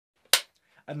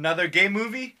Another game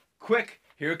movie? Quick,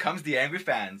 here comes the angry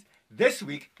fans. This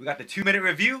week, we got the 2-minute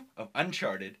review of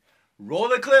Uncharted. Roll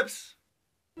the clips!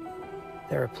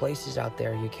 There are places out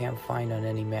there you can't find on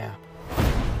any map.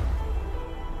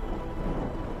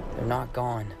 They're not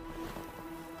gone.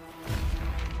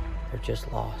 They're just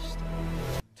lost.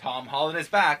 Tom Holland is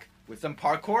back with some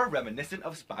parkour reminiscent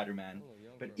of Spider-Man.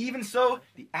 But even so,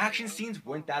 the action scenes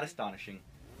weren't that astonishing.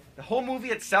 The whole movie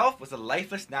itself was a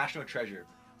lifeless national treasure,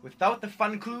 without the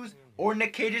fun clues or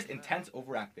Nick Cage's intense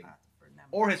overacting,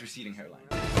 or his receding hairline.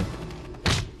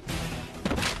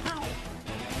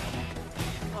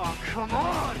 Oh, come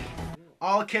on!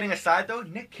 All kidding aside though,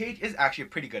 Nick Cage is actually a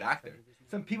pretty good actor.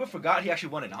 Some people forgot he actually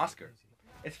won an Oscar.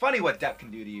 It's funny what depth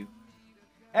can do to you.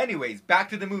 Anyways, back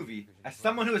to the movie. As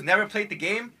someone who has never played the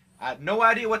game, I had no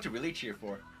idea what to really cheer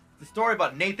for. It's a story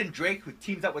about Nathan Drake who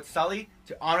teams up with Sully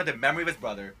to honor the memory of his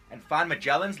brother and find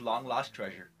Magellan's long-lost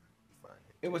treasure.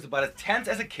 It was about as tense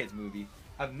as a kid's movie.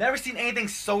 I've never seen anything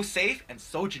so safe and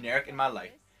so generic in my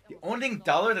life. The only thing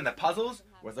duller than the puzzles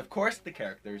was of course the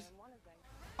characters.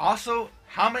 Also,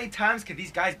 how many times can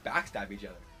these guys backstab each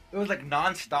other? It was like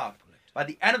non-stop. By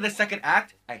the end of the second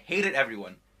act, I hated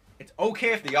everyone. It's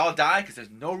okay if they all die because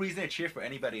there's no reason to cheer for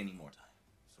anybody anymore.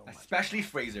 Especially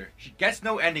Fraser. She gets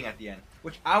no ending at the end,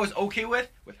 which I was okay with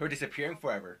her disappearing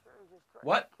forever.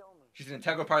 What? She's an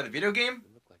integral part of the video game?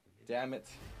 Damn it.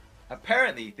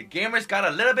 Apparently, the gamers got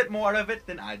a little bit more out of it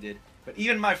than I did, but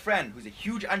even my friend, who's a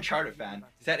huge Uncharted fan,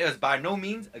 said it was by no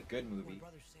means a good movie.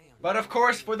 But of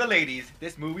course, for the ladies,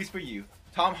 this movie's for you.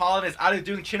 Tom Holland is either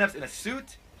doing chin-ups in a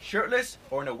suit, shirtless,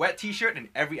 or in a wet t-shirt in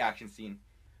every action scene.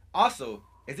 Also,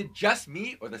 is it just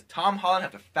me, or does Tom Holland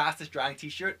have the fastest drying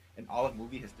t-shirt in all of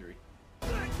movie history?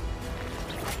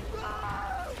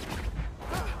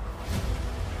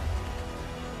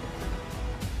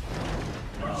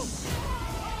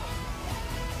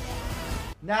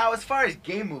 Now, as far as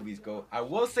game movies go, I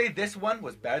will say this one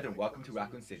was better than Welcome to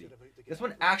Raccoon City. This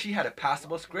one actually had a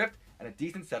passable script and a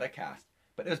decent set of cast,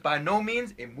 but it was by no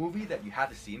means a movie that you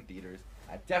had to see in theaters.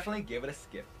 I'd definitely give it a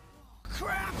skip.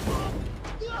 Crap!